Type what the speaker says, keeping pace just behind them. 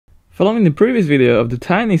Following the previous video of the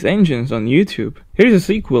tiniest engines on YouTube, here's a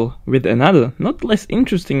sequel with another, not less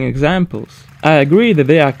interesting examples. I agree that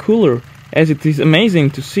they are cooler, as it is amazing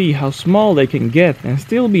to see how small they can get and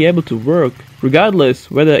still be able to work, regardless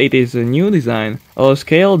whether it is a new design or a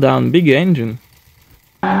scaled down big engine.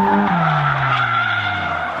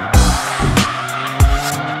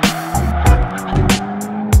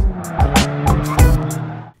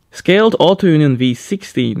 Scaled Auto Union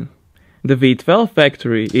V16. The V12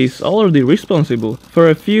 factory is already responsible for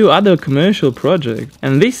a few other commercial projects,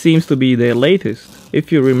 and this seems to be their latest.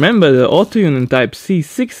 If you remember the Auto Union Typ C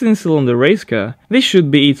 16-cylinder race car, this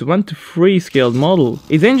should be its 1:3 scaled model.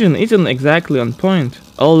 Its engine isn't exactly on point,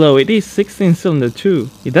 although it is 16-cylinder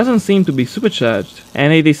too. It doesn't seem to be supercharged,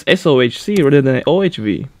 and it is SOHC rather than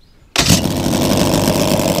OHV.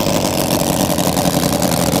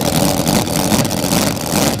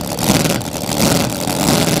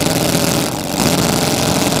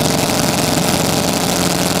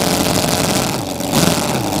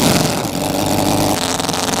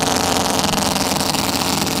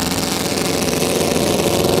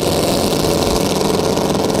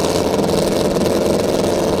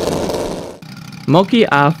 Moki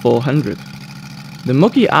R400. The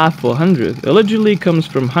Moki R400 allegedly comes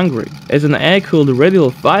from Hungary. As an air-cooled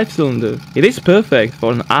radial 5-cylinder, it is perfect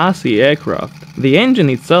for an RC aircraft. The engine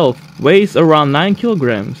itself weighs around 9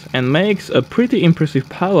 kg and makes a pretty impressive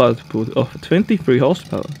power output of 23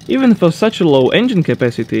 horsepower. Even for such a low engine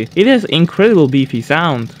capacity, it has incredible beefy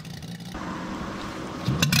sound.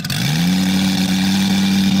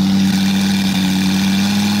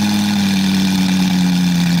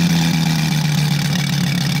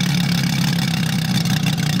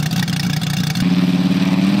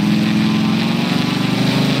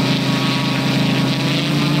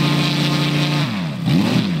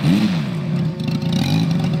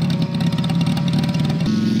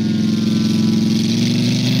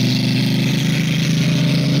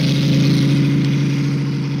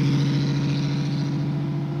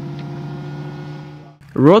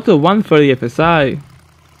 Rota 130 FSI.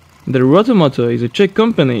 The Roto is a Czech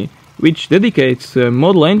company which dedicates to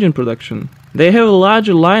model engine production. They have a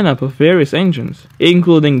larger lineup of various engines,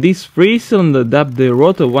 including this 3-cylinder dubbed the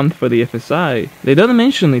Rota 130 FSI. They don't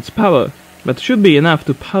mention its power, but should be enough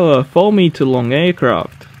to power a 4-meter long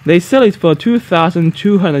aircraft. They sell it for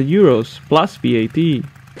 €2,200 plus VAT.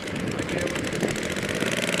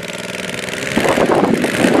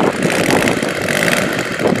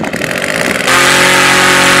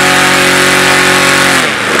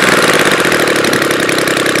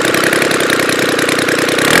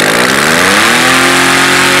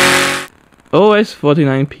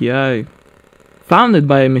 OS49PI. Founded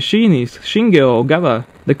by machinist Shingeo Ogawa,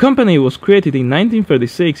 the company was created in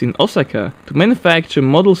 1936 in Osaka to manufacture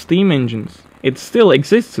model steam engines. It still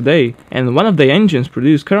exists today, and one of the engines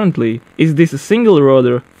produced currently is this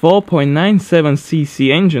single-rotor 4.97cc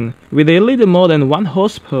engine with a little more than 1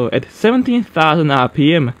 horsepower at 17,000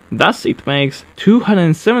 RPM, thus it makes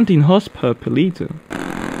 217 horsepower per liter.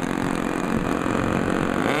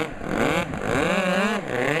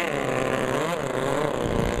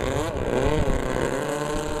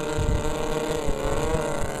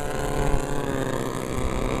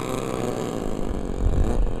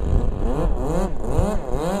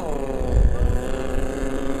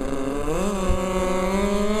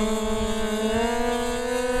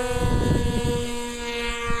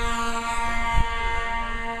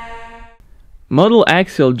 Model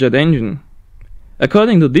axial jet engine.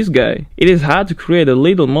 According to this guy, it is hard to create a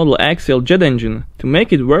little model axial jet engine to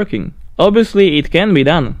make it working. Obviously it can be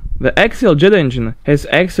done. The axial jet engine has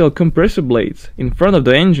axial compressor blades in front of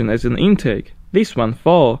the engine as an intake, this one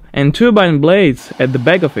 4, and turbine blades at the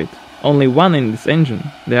back of it, only one in this engine.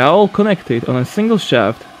 They are all connected on a single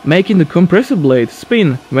shaft, making the compressor blade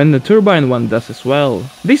spin when the turbine one does as well.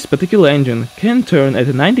 This particular engine can turn at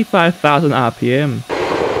 95,000 RPM.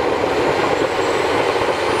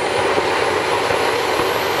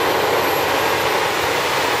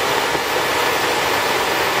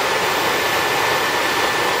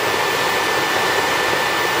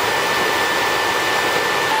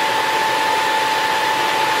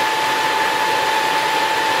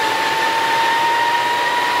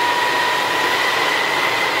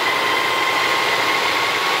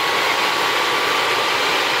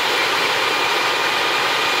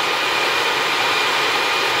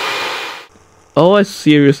 OS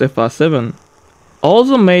Series FR7.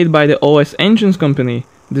 Also made by the OS Engines company,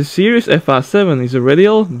 the Sirius FR7 is a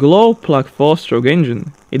radial, glow-plug 4-stroke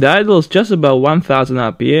engine. It idles just about 1000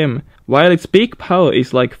 RPM, while its peak power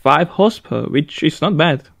is like 5 horsepower, which is not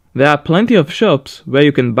bad. There are plenty of shops where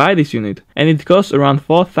you can buy this unit, and it costs around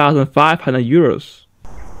 4,500 euros.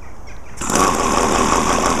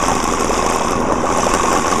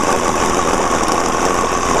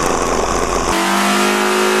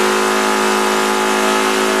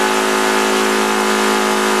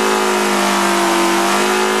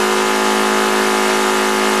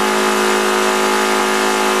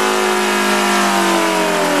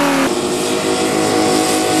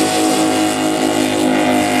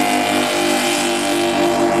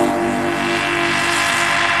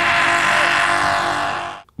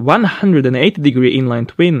 "180-degree inline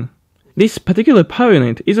twin." This particular power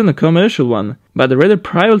unit isn't a commercial one, but rather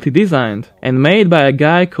privately designed and made by a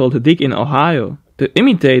guy called Dick in Ohio to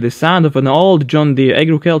imitate the sound of an old John Deere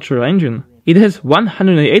agricultural engine. It has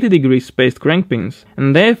 180-degree spaced crankpins,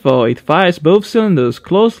 and therefore it fires both cylinders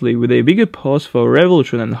closely with a bigger pause for a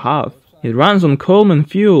revolution and a half. It runs on Coleman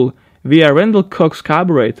fuel via Randall Cox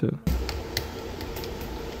carburetor.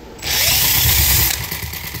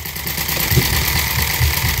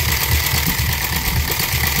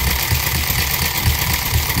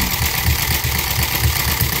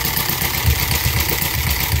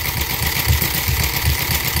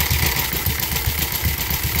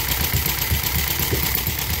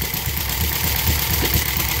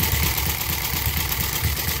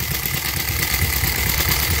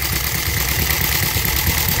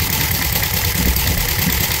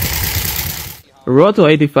 Roto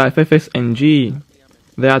 85 FSNG.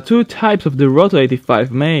 There are two types of the Roto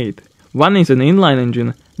 85 made. One is an inline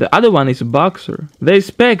engine, the other one is a boxer. Their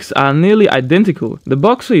specs are nearly identical. The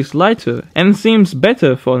boxer is lighter and seems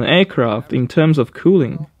better for an aircraft in terms of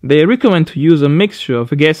cooling. They recommend to use a mixture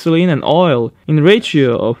of gasoline and oil in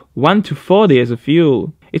ratio of 1:40 as a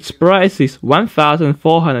fuel. Its price is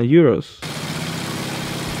 1,400 euros.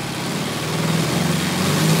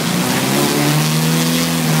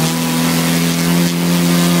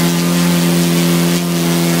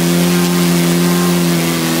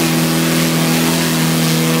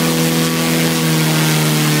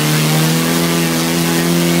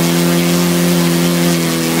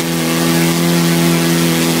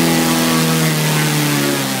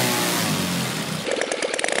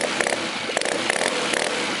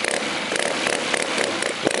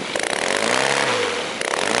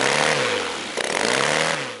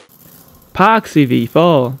 Park CV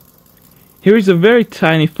Fall. Here is a very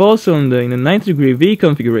tiny 4-cylinder in a 90-degree V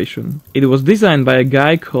configuration. It was designed by a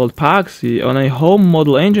guy called Parksy on a home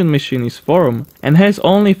model engine machinist forum and has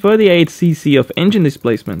only 38 cc of engine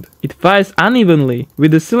displacement. It fires unevenly, with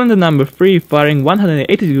the cylinder number 3 firing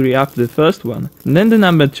 180 degree after the first one, and then the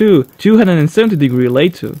number 2 270 degree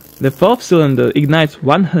later. The fourth cylinder ignites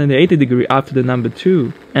 180 degree after the number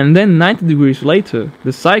 2, and then 90 degrees later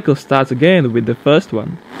the cycle starts again with the first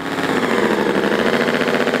one.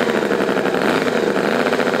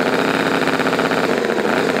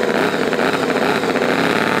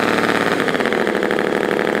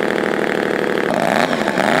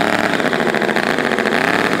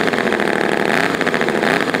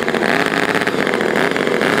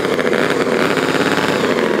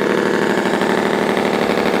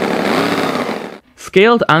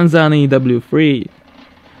 Scaled Unzan W3.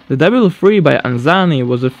 The W3 by Unzan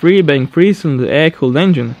was a free-bank 3-cylinder air-cooled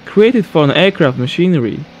engine created for an aircraft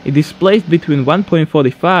machinery. It displaced between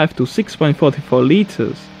 1.45 to 6.44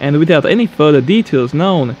 liters, and without any further details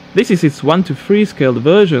known, this is its 1:3 scaled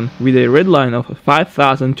version with a redline of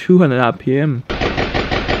 5,200 RPM.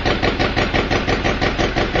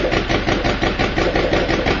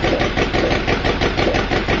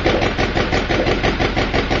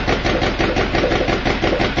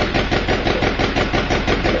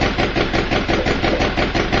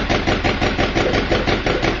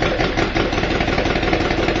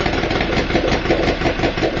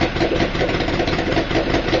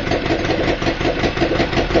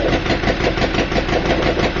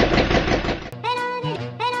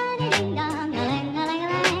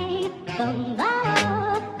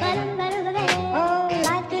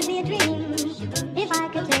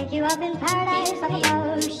 In paradise, I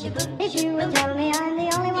suppose. If you would tell me I'm the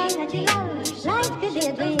only one that you love, life could be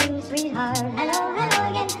a dream, sweetheart. Hello, hello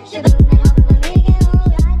again.